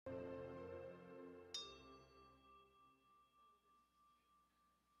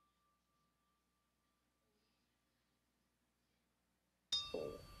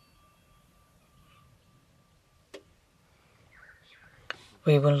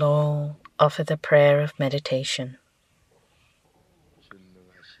We will all offer the prayer of meditation.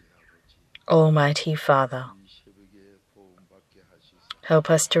 Almighty Father, help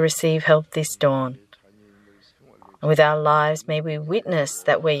us to receive help this dawn. With our lives, may we witness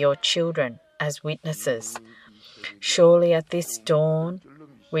that we're your children as witnesses. Surely at this dawn,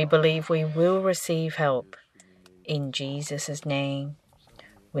 we believe we will receive help. In Jesus' name,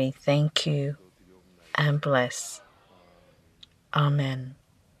 we thank you and bless. Amen.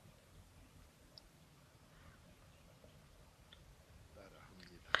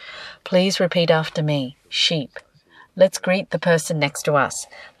 Please repeat after me. Sheep. Let's greet the person next to us.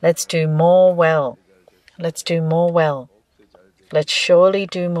 Let's do more well. Let's do more well. Let's surely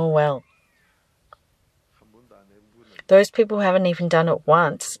do more well. Those people who haven't even done it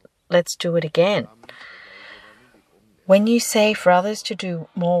once, let's do it again. When you say for others to do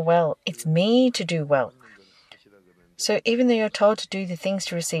more well, it's me to do well. So even though you're told to do the things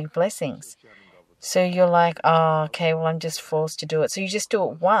to receive blessings, so you're like, oh, okay, well, I'm just forced to do it. So you just do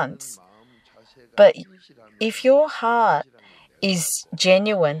it once. But if your heart is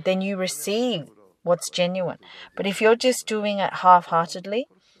genuine, then you receive what's genuine. But if you're just doing it half-heartedly,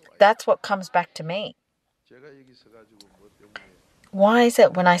 that's what comes back to me. Why is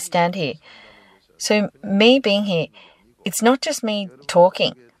it when I stand here? So me being here, it's not just me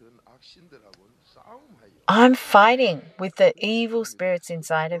talking. I'm fighting with the evil spirits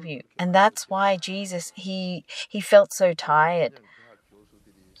inside of you. And that's why Jesus, he felt so tired.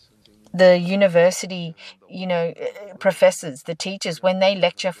 The university, professors, the teachers, when they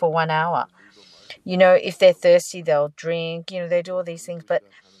lecture for 1 hour, if they're thirsty, they'll drink, they do all these things. But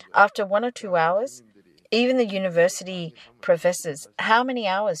after 1 or 2 hours, even the university professors, how many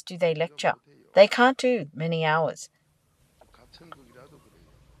hours do they lecture? They can't do many hours.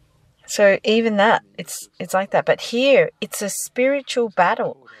 So even that, it's like that. But here, it's a spiritual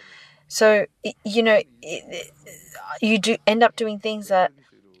battle. So, you do end up doing things that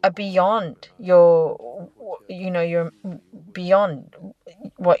are beyond you're beyond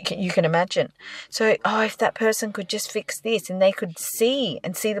what you can imagine. So, if that person could just fix this and they could see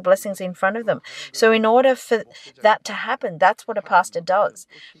the blessings in front of them. So in order for that to happen, that's what a pastor does.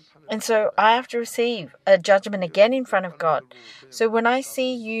 And so I have to receive a judgment again in front of God. So when I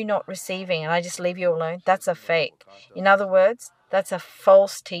see you not receiving and I just leave you alone, that's a fake. In other words, that's a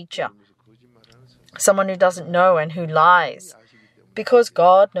false teacher. Someone who doesn't know and who lies. Because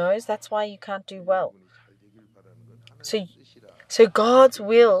God knows, that's why you can't do well. So God's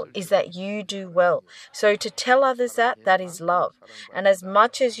will is that you do well. So to tell others that is love. And as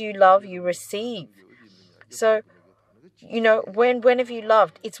much as you love, you receive. So, when have you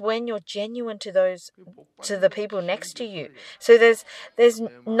loved? It's when you're genuine to the people next to you. So there's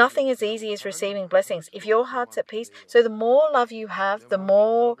nothing as easy as receiving blessings. If your heart's at peace, so the more love you have, the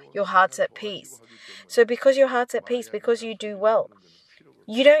more your heart's at peace. So because your heart's at peace, because you do well,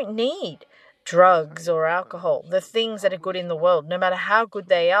 you don't need drugs or alcohol, the things that are good in the world, no matter how good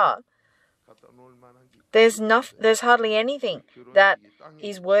they are. There's hardly anything that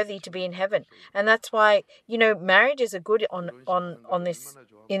is worthy to be in heaven. And that's why, marriages are good on this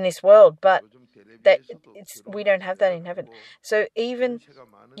in this world, but we don't have that in heaven. So even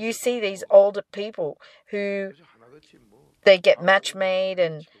you see these older people who they get match made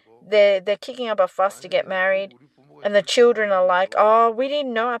and they're kicking up a fuss to get married, and the children are like, oh, we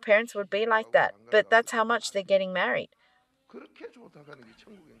didn't know our parents would be like that. But that's how much they're getting married.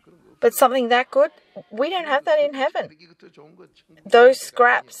 But something that good, we don't have that in heaven. Those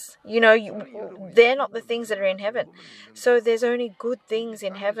scraps, they're not the things that are in heaven. So there's only good things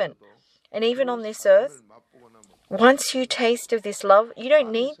in heaven. And even on this earth, once you taste of this love, you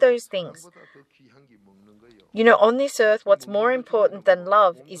don't need those things. On this earth, what's more important than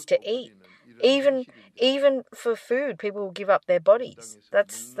love is to eat. Even for food, people will give up their bodies.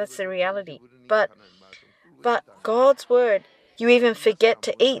 That's the reality. But God's word, you even forget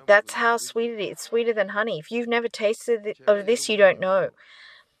to eat. That's how sweet it is. It's sweeter than honey. If you've never tasted of this, you don't know.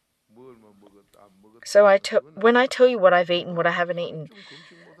 So when I tell you what I've eaten, what I haven't eaten,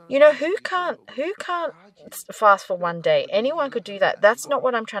 who can't fast for 1 day? Anyone could do that. That's not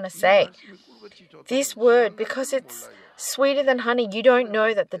what I'm trying to say. This word, because it's sweeter than honey, you don't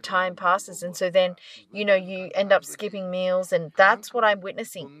know that the time passes, and so then you end up skipping meals, and that's what I'm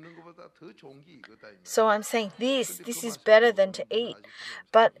witnessing. So I'm saying this is better than to eat.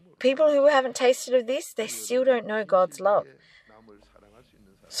 But people who haven't tasted of this, they still don't know God's love.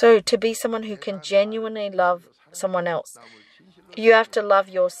 So to be someone who can genuinely love someone else, you have to love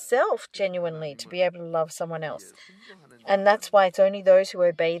yourself genuinely to be able to love someone else. And that's why it's only those who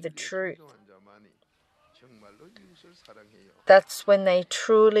obey the truth. That's when they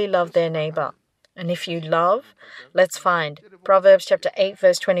truly love their neighbor. And if you love, let's find Proverbs chapter 8,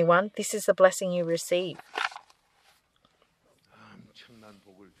 verse 21. This is the blessing you receive.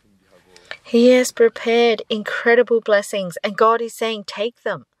 He has prepared incredible blessings, and God is saying, take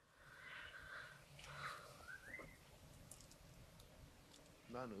them.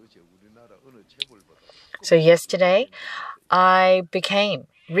 So yesterday, I became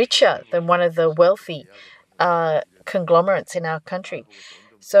richer than one of the wealthy conglomerates in our country.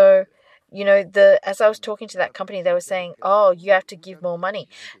 So, as I was talking to that company, they were saying, oh, you have to give more money.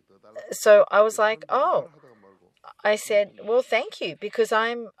 So I was like, oh, I said, well, thank you, because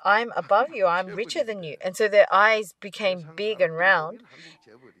I'm above you. I'm richer than you. And so their eyes became big and round.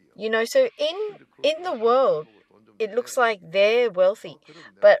 So in the world, it looks like they're wealthy.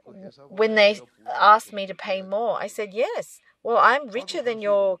 But when they asked me to pay more, I said, yes, well, I'm richer than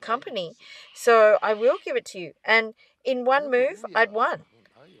your company, so I will give it to you. And in one move, I'd won.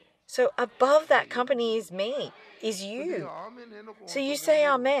 So above that company is me, is you. So you say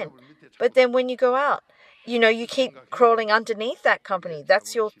amen. But then when you go out, you keep crawling underneath that company.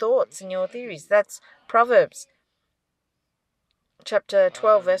 That's your thoughts and your theories. That's Proverbs chapter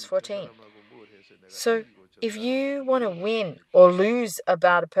 12, verse 14. So if you want to win or lose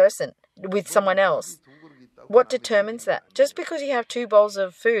about a person with someone else, what determines that? Just because you have 2 bowls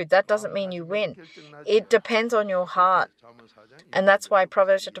of food, that doesn't mean you win. It depends on your heart. And that's why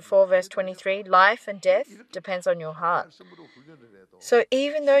Proverbs chapter 4, verse 23, life and death depends on your heart. So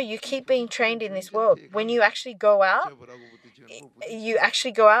even though you keep being trained in this world, when you actually go out,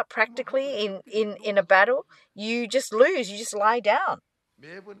 practically in a battle, you just lose, you just lie down.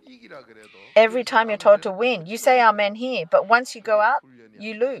 Every time you're told to win, you say amen here, but once you go out,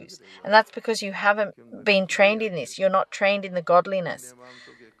 you lose. And that's because you haven't been trained in this. You're not trained in the godliness.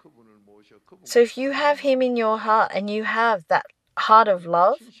 So if you have him in your heart and you have that heart of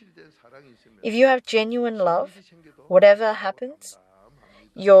love, if you have genuine love, whatever happens,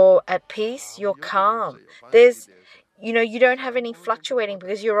 you're at peace, you're calm. You don't have any fluctuating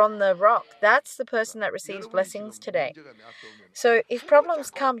because you're on the rock. That's the person that receives blessings today. So if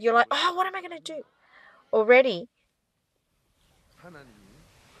problems come, you're like, oh, what am I going to do? Already,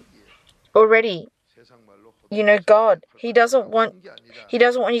 God, He doesn't want you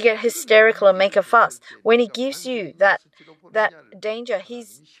to get hysterical and make a fuss. When He gives you that danger,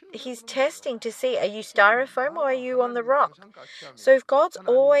 He's testing to see, are you styrofoam or are you on the rock? So if God's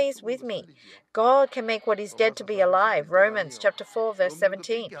always with me, God can make what is dead to be alive. Romans chapter 4, verse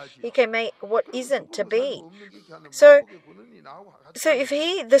 17. He can make what isn't to be. So if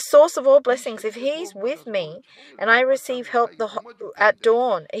the source of all blessings, if He's with me and I receive help at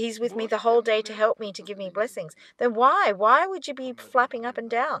dawn, He's with me the whole day to help me, to give me blessings, then why? Why would you be flapping up and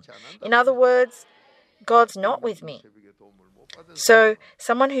down? In other words, God's not with me. So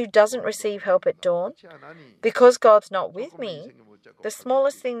someone who doesn't receive help at dawn, because God's not with me, the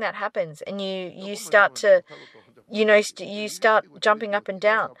smallest thing that happens and you start to, you start jumping up and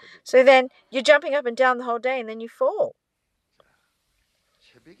down. So then you're jumping up and down the whole day and then you fall.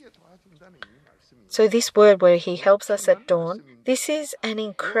 So this word where He helps us at dawn, this is an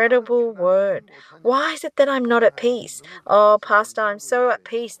incredible word. Why is it that I'm not at peace? Oh, Pastor, I'm so at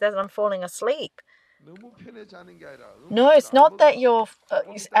peace that I'm falling asleep. No, it's not that you're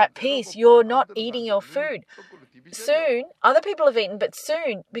at peace. You're not eating your food. Soon, other people have eaten, but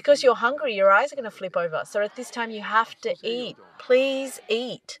soon, because you're hungry, your eyes are going to flip over. So at this time, you have to eat. Please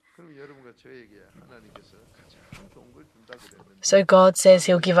eat. So God says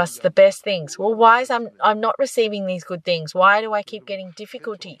He'll give us the best things. Well, why is I'm not receiving these good things? Why do I keep getting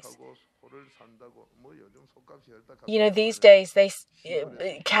difficulties? These days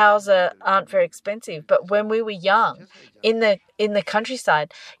cows aren't very expensive, but when we were young, in the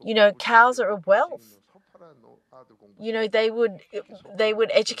countryside, cows are a wealth. They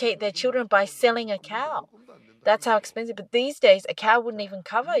would educate their children by selling a cow. That's how expensive. But these days, a cow wouldn't even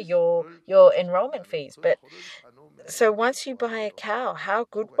cover your enrollment fees. But so once you buy a cow, how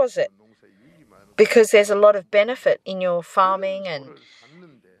good was it? Because there's a lot of benefit in your farming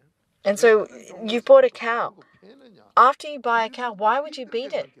and so you've bought a cow. After you buy a cow, why would you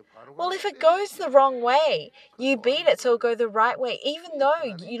beat it? Well, if it goes the wrong way, you beat it so it'll go the right way. Even though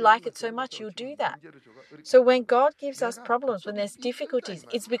you like it so much, you'll do that. So when God gives us problems, when there's difficulties,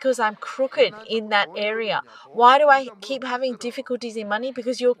 it's because I'm crooked in that area. Why do I keep having difficulties in money?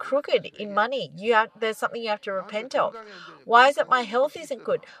 Because you're crooked in money. There's something you have to repent of. Why is it my health isn't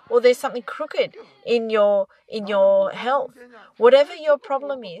good? Well, there's something crooked in your health. Whatever your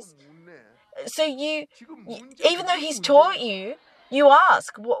problem is, so you even though He's taught you You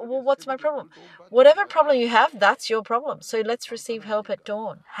ask, well, what's my problem? Whatever problem you have, that's your problem. So let's receive help at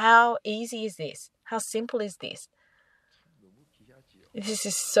dawn. How easy is this? How simple is this? This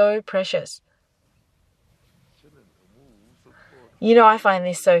is so precious. I find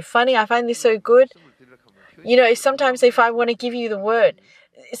this so funny. I find this so good. Sometimes if I want to give you the word,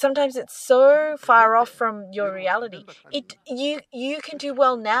 sometimes it's so far off from your reality. You can do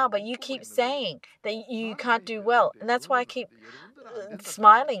well now, but you keep saying that you can't do well. And that's why I keep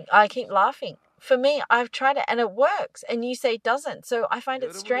smiling. I keep laughing. For me, I've tried it and it works. And you say it doesn't. So I find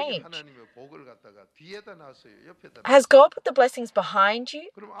it strange. Has God put the blessings behind you,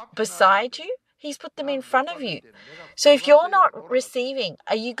 beside you? He's put them in front of you. So if you're not receiving,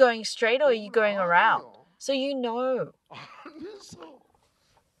 are you going straight or are you going around? So you know.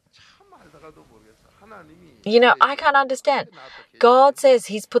 I can't understand. God says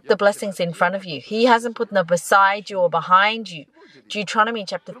He's put the blessings in front of you. He hasn't put them beside you or behind you. Deuteronomy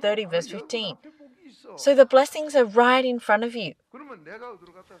chapter 30, verse 15. So the blessings are right in front of you.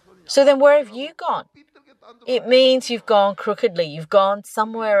 So then where have you gone? It means you've gone crookedly. You've gone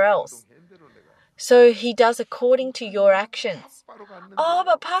somewhere else. So He does according to your actions. Oh,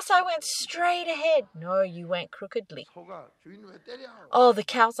 but Pastor, I went straight ahead. No, you went crookedly. Oh, the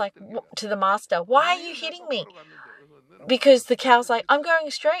cow's like to the master, why are you hitting me? Because the cow's like, I'm going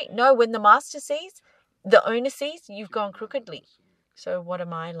straight. No, when the master sees, the owner sees, you've gone crookedly. So what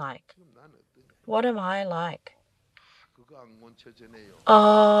am I like? What am I like?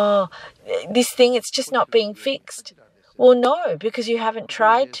 Oh, this thing, it's just not being fixed. Well, no, because you haven't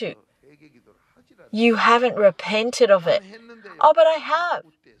tried to. You haven't repented of it. Oh, but I have.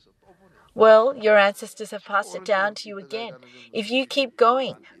 Well, your ancestors have passed it down to you again. If you keep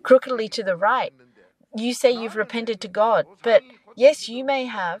going crookedly to the right, you say you've repented to God. But yes, you may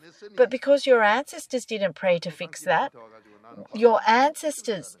have. But because your ancestors didn't pray to fix that, your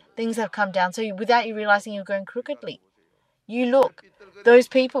ancestors, things have come down. So without you realizing you're going crookedly. You look, those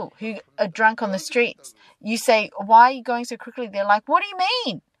people who are drunk on the streets, you say, why are you going so crookedly? They're like, what do you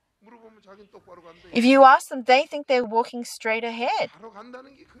mean? If you ask them, they think they're walking straight ahead.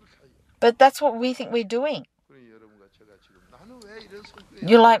 But that's what we think we're doing.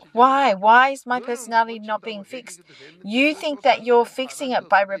 You're like, why? Why is my personality not being fixed? You think that you're fixing it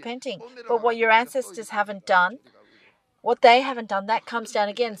by repenting. But what your ancestors haven't done, what they haven't done, that comes down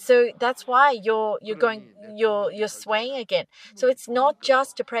again. So that's why you're swaying again. So it's not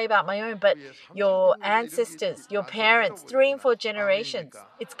just to pray about my own, but your ancestors, your parents, 3 and 4 generations,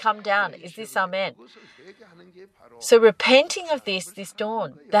 it's come down. Is this amen? So repenting of this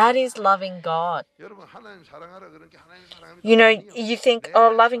dawn, that is loving God. You think,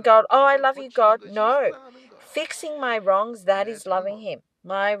 oh, loving God, oh, I love you, God. No. Fixing my wrongs, that is loving Him.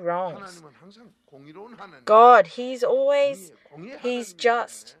 My wrongs. God, He's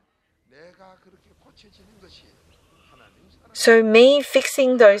just. So me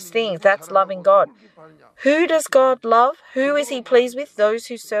fixing those things, that's loving God. Who does God love? Who is He pleased with? Those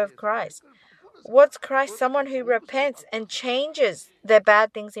who serve Christ. What's Christ? Someone who repents and changes their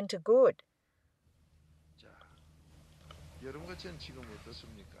bad things into good.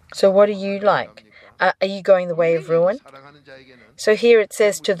 So what are you like? Are you going the way of ruin? So here it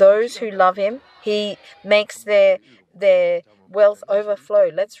says, to those who love Him, He makes their wealth overflow.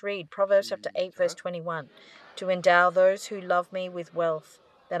 Let's read Proverbs chapter 8, verse 21. To endow those who love me with wealth,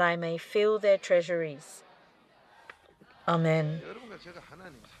 that I may fill their treasuries. Amen.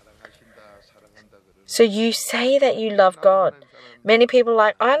 So you say that you love God. Many people are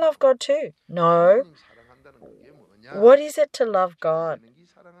like, I love God too. No. What is it to love God?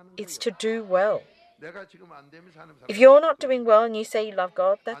 It's to do well. If you're not doing well and you say you love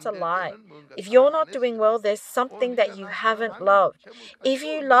God, that's a lie. If you're not doing well, there's something that you haven't loved. If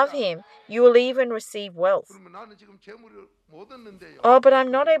you love Him, you will even receive wealth. Oh, but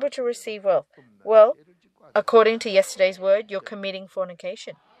I'm not able to receive wealth. Well, according to yesterday's word, you're committing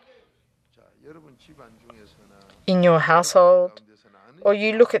fornication. In your household, or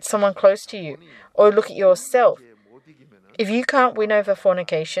you look at someone close to you, or look at yourself. If you can't win over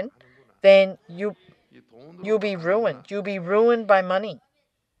fornication, then you'll be ruined. You'll be ruined by money.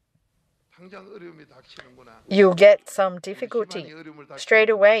 You'll get some difficulty. Straight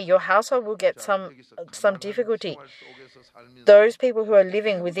away, your household will get some difficulty. Those people who are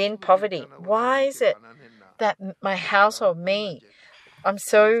living within poverty, why is it that my household, me, I'm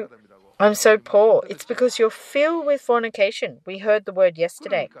so poor? It's because you're filled with fornication. We heard the word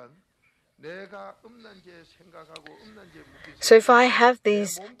yesterday. So if I have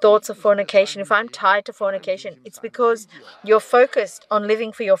these thoughts of fornication, if I'm tied to fornication, it's because you're focused on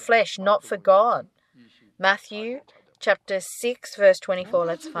living for your flesh, not for God. Matthew chapter 6, verse 24.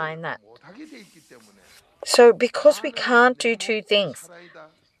 Let's find that. So because we can't do two things,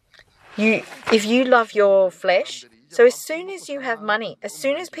 if you love your flesh, so as soon as you have money, as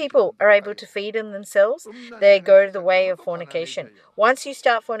soon as people are able to feed them themselves, they go to the way of fornication. Once you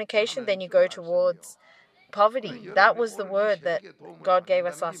start fornication, then you go towards poverty. That was the word that God gave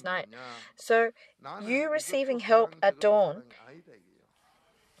us last night. So you receiving help at dawn,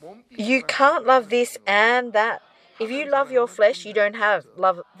 you can't love this and that. If you love your flesh, you don't have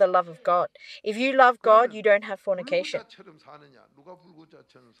the love of God. If you love God, you don't have fornication.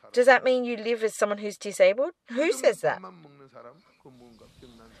 Does that mean you live as someone who's disabled? Who says that?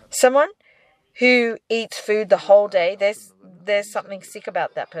 Someone who eats food the whole day, there's something sick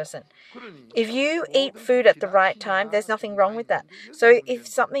about that person. If you eat food at the right time, there's nothing wrong with that. So if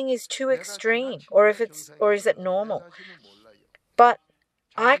something is too extreme, or is it normal? But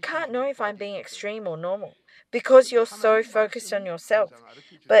I can't know if I'm being extreme or normal because you're so focused on yourself.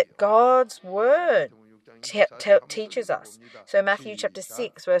 But God's word teaches us. So Matthew chapter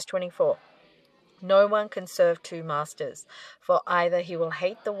 6, verse 24. No one can serve two masters, for either he will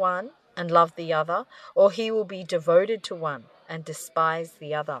hate the one and love the other, or he will be devoted to one and despise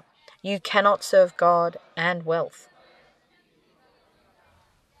the other. You cannot serve God and wealth.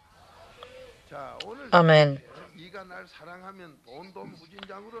 Amen.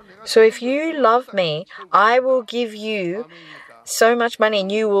 So if you love me, I will give you so much money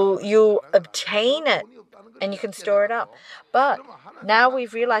and you'll obtain it and you can store it up. But now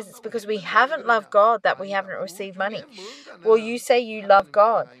we've realized it's because we haven't loved God that we haven't received money. Well, you say you love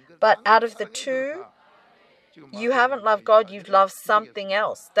God, but out of the two, you haven't loved God, you've loved something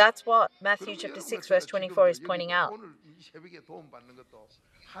else. That's what Matthew chapter 6 verse 24 is pointing out.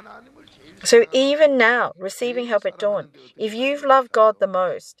 So even now, receiving help at dawn, if you've loved God the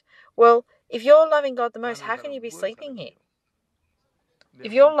most, well, if you're loving God the most, how can you be sleeping here?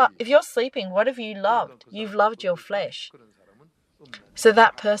 If you're sleeping, what have you loved? You've loved your flesh. So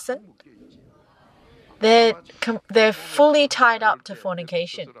that person, they're fully tied up to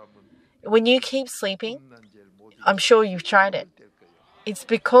fornication. When you keep sleeping, I'm sure you've tried it. It's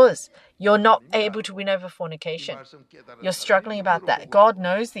because you're not able to win over fornication. You're struggling about that. God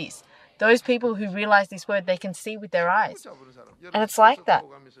knows this. Those people who realize this word, they can see with their eyes. And it's like that.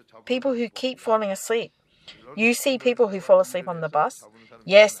 People who keep falling asleep. You see people who fall asleep on the bus.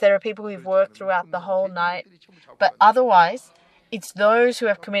 Yes, there are people who've worked throughout the whole night. But otherwise, it's those who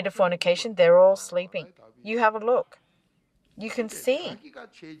have committed fornication. They're all sleeping. You have a look. You can see.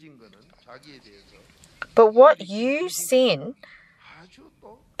 But what you sin,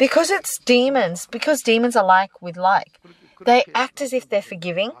 because it's demons, because demons are like with like, they act as if they're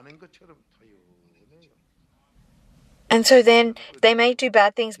forgiving. And so then they may do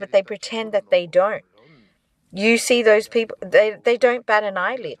bad things, but they pretend that they don't. You see those people, they don't bat an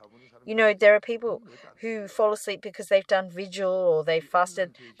eyelid. You know, there are people who fall asleep because they've done vigil or they've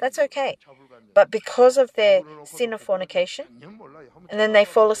fasted. That's okay. But because of their sin of fornication, and then they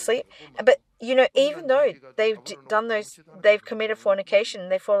fall asleep. But, you know, even though they've committed fornication and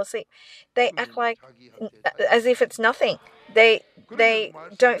they fall asleep, they act like as if it's nothing. They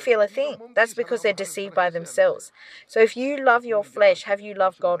don't feel a thing. That's because they're deceived by themselves. So if you love your flesh, have you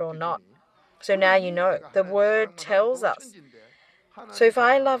loved God or not? So now you know. The word tells us. So if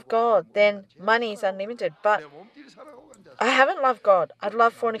I love God, then money is unlimited. But I haven't loved God. I'd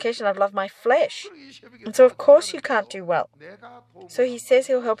love fornication. I'd love my flesh. And so of course you can't do well. So he says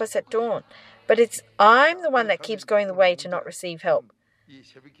he'll help us at dawn. But I'm the one that keeps going the way to not receive help.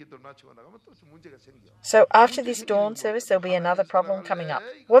 So after this dawn service, there'll be another problem coming up.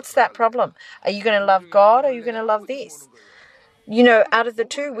 What's that problem? Are you going to love God or are you going to love this? You know, out of the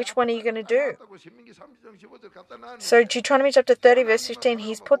two, which one are you going to do? So Deuteronomy chapter 30, verse 15,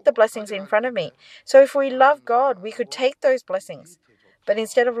 he's put the blessings in front of me. So if we love God, we could take those blessings. But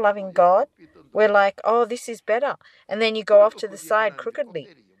instead of loving God, we're like, oh, this is better. And then you go off to the side crookedly.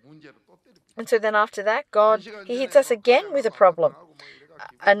 And so then after that, God, he hits us again with a problem.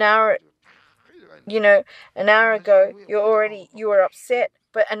 An hour ago, you were upset.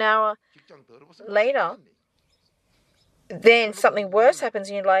 But an hour later, then something worse happens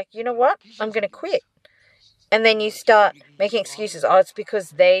and you're like, you know what? I'm going to quit. And then you start making excuses. Oh, it's because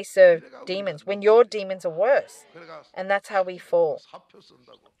they serve demons. When your demons are worse. And that's how we fall.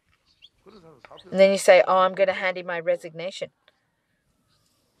 And then you say, oh, I'm going to hand in my resignation.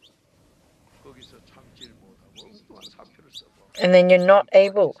 And then you're not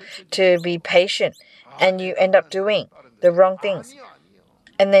able to be patient. And you end up doing the wrong things.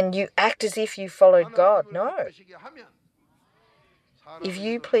 And then you act as if you followed God. No. If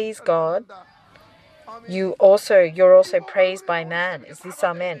you please God, you're also praised by man. Is this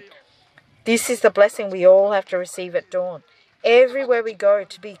amen? This is the blessing we all have to receive at dawn. Everywhere we go,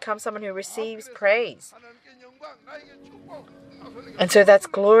 to become someone who receives praise. And so that's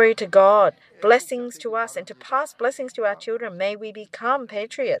glory to God, blessings to us, and to pass blessings to our children. May we become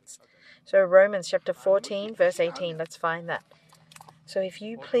patriots. So Romans chapter 14, verse 18, let's find that. So if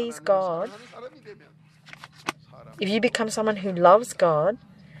you please God, if you become someone who loves God,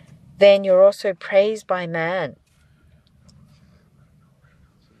 then you're also praised by man.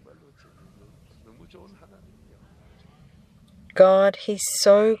 God, He's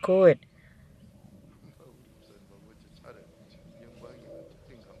so good.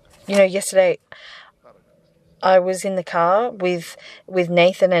 You know, yesterday I was in the car with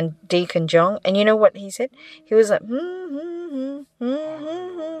Nathan and Deacon Jong, and you know what he said? He was like,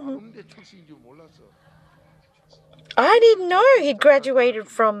 I didn't know he'd graduated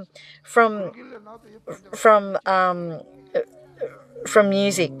from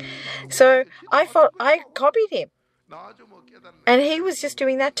music. So I thought I copied him. And he was just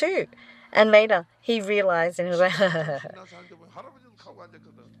doing that too. And later he realized and he was like,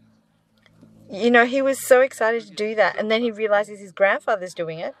 you know, he was so excited to do that. And then he realizes his grandfather's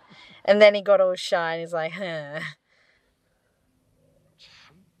doing it. And then he got all shy and he's like,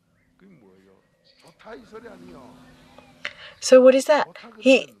 So what is that?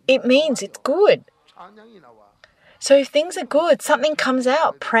 It means it's good. So if things are good, something comes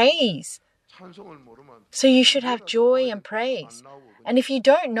out, praise. So you should have joy and praise. And if you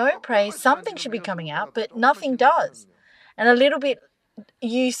don't know praise, something should be coming out, but nothing does. And a little bit,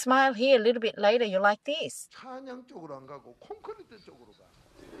 you smile here, a little bit later, you're like this.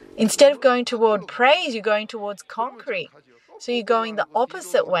 Instead of going toward praise, you're going towards concrete. So you're going the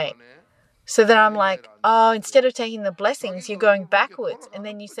opposite way. So then I'm like, oh, instead of taking the blessings, you're going backwards. And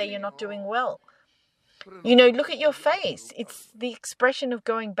then you say you're not doing well. You know, look at your face. It's the expression of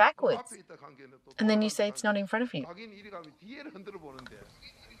going backwards. And then you say it's not in front of you.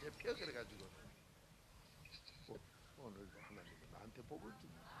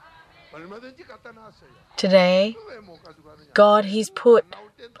 Today, God, He's put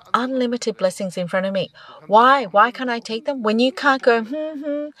unlimited blessings in front of me. Why? Why can't I take them? When you can't go,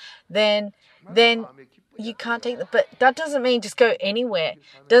 then you can't take them. But that doesn't mean just go anywhere.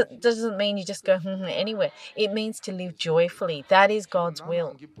 Doesn't mean you just go anywhere. It means to live joyfully. That is God's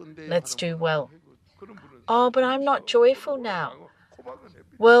will. Let's do well. Oh, but I'm not joyful now.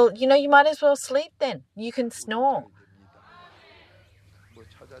 Well, you know, you might as well sleep then. You can snore.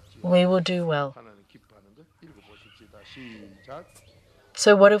 We will do well.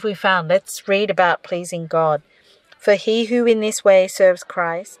 So what have we found? Let's read about pleasing God. For he who in this way serves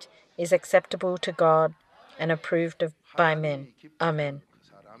Christ is acceptable to God and approved by men. Amen.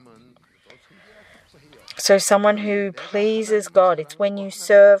 So someone who pleases God, it's when you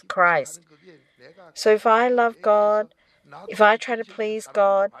serve Christ. So if I love God, if I try to please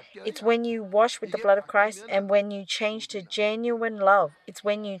God, it's when you wash with the blood of Christ and when you change to genuine love. It's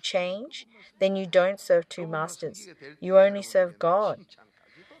when you change, then you don't serve two masters. You only serve God.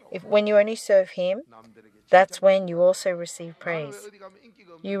 When you only serve Him, that's when you also receive praise.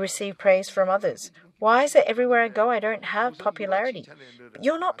 You receive praise from others. Why is it everywhere I go I don't have popularity? But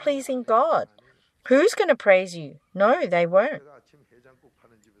you're not pleasing God. Who's going to praise you? No, they won't.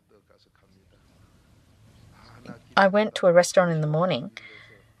 I went to a restaurant in the morning.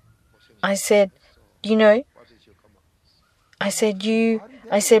 I said,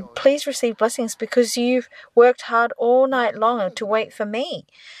 please receive blessings because you've worked hard all night long to wait for me.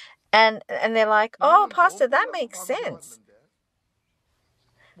 And they're like, oh, Pastor, that makes sense.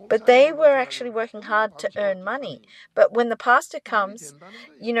 But they were actually working hard to earn money. But when the pastor comes,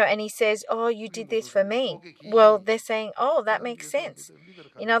 and he says, oh, you did this for me. Well, they're saying, oh, that makes sense.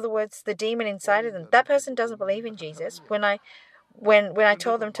 In other words, the demon inside of them, that person doesn't believe in Jesus. When I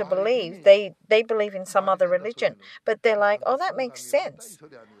told them to believe, they believe in some other religion. But they're like, oh, that makes sense.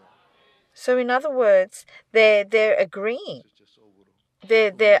 So in other words, they're agreeing.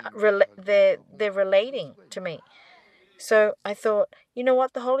 They're relating to me. So I thought, you know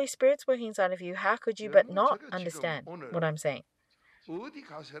what? The Holy Spirit's working inside of you. How could you but not understand what I'm saying?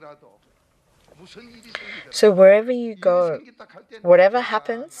 So wherever you go, whatever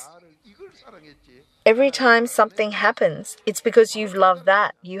happens, every time something happens, it's because you've loved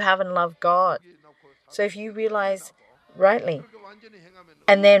that. You haven't loved God. So if you realize rightly,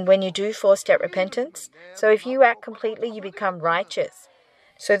 and then when you do 4-step repentance, so if you act completely, you become righteous.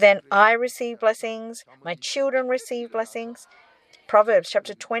 So then I receive blessings, my children receive blessings. Proverbs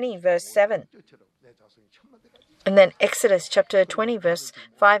chapter 20, verse 7. And then Exodus chapter 20, verse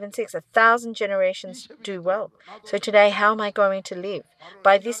 5 and 6, 1,000 generations do well. So today, how am I going to live?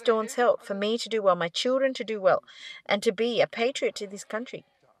 By this dawn's help, for me to do well, my children to do well, and to be a patriot to this country.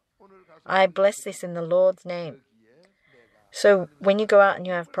 I bless this in the Lord's name. So when you go out and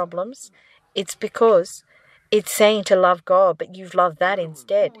you have problems, it's because it's saying to love God, but you've loved that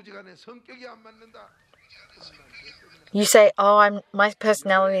instead. You say, oh, my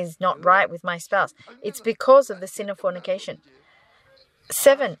personality is not right with my spouse. It's because of the sin of fornication.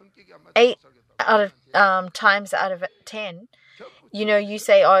 7, 8 out of times out of 10, you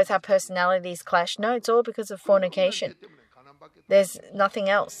say, oh, it's our personalities clash. No, it's all because of fornication. There's nothing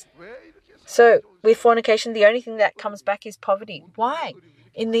else. So with fornication, the only thing that comes back is poverty. Why?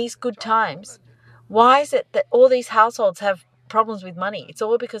 In these good times, why is it that all these households have problems with money? It's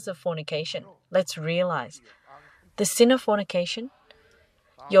all because of fornication. Let's realize. The sin of fornication,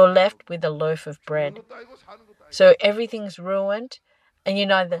 you're left with a loaf of bread. So everything's ruined, and you're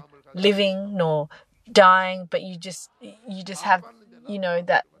neither living nor dying, but you just have,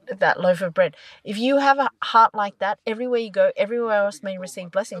 that loaf of bread. If you have a heart like that, everywhere you go, everywhere else may receive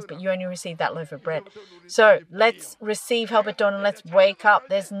blessings, but you only receive that loaf of bread. So let's receive help at dawn and let's wake up.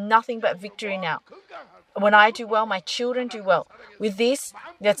 There's nothing but victory now. When I do well, my children do well. With this,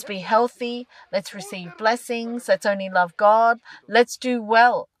 let's be healthy. Let's receive blessings. Let's only love God. Let's do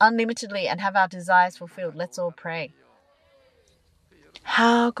well unlimitedly and have our desires fulfilled. Let's all pray.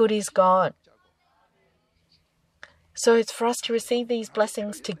 How good is God? So it's for us to receive these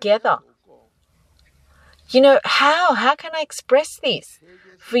blessings together. How? How can I express this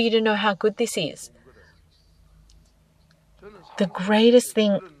for you to know how good this is? The greatest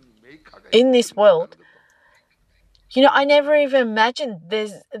thing in this world, I never even imagined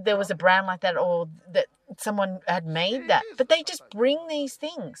there was a brand like that or that someone had made that. But they just bring these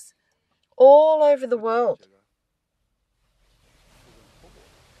things all over the world.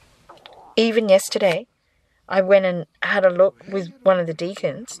 Even yesterday, I went and had a look with one of the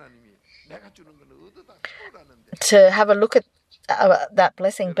deacons to have a look at that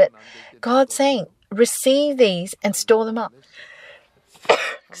blessing. But God's saying, receive these and store them up.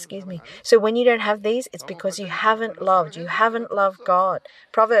 Excuse me. So when you don't have these, it's because you haven't loved. You haven't loved God.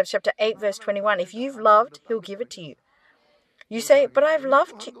 Proverbs chapter 8, verse 21. If you've loved, He'll give it to you. You say, but I've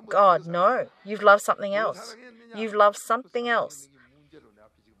loved God. No, you've loved something else. You've loved something else.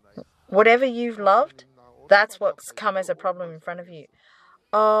 Whatever you've loved, that's what's come as a problem in front of you.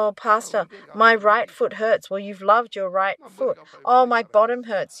 Oh, Pastor, my right foot hurts. Well, you've loved your right foot. Oh, my bottom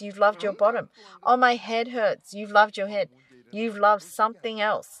hurts. You've loved your bottom. Oh, my head hurts. You've loved your head. You've loved something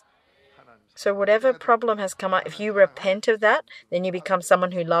else. So whatever problem has come up, if you repent of that, then you become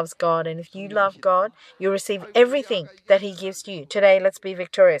someone who loves God. And if you love God, you'll receive everything that He gives you. Today, let's be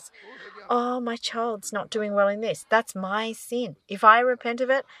victorious. Oh, my child's not doing well in this. That's my sin. If I repent of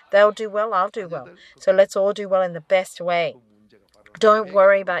it, they'll do well, I'll do well. So let's all do well in the best way. Don't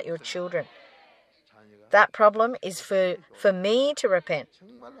worry about your children. That problem is for me to repent.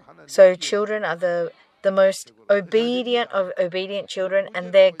 So children are the most obedient of obedient children,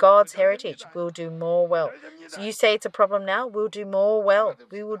 and they're God's heritage. We'll do more well. So you say it's a problem now, we'll do more well.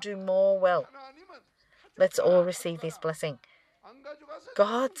 We will do more well. Let's all receive this blessing.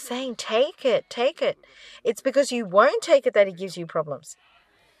 God's saying, take it, take it. It's because you won't take it that He gives you problems.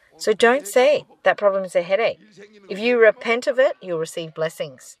 So don't say that problem is a headache. If you repent of it, you'll receive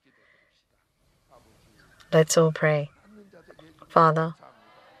blessings. Let's all pray. Father,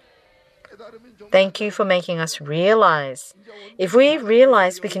 thank You for making us realize. If we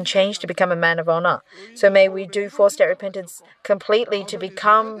realize, we can change to become a man of honor. So may we do four-step repentance completely to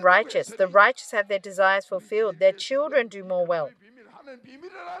become righteous. The righteous have their desires fulfilled. Their children do more well.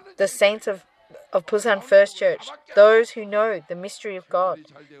 The saints of Busan First Church, those who know the mystery of God,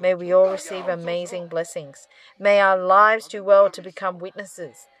 may we all receive amazing blessings. May our lives do well to become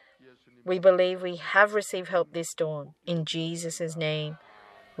witnesses. We believe we have received help this dawn. In Jesus' name,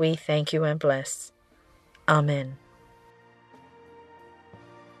 we thank You and bless. Amen.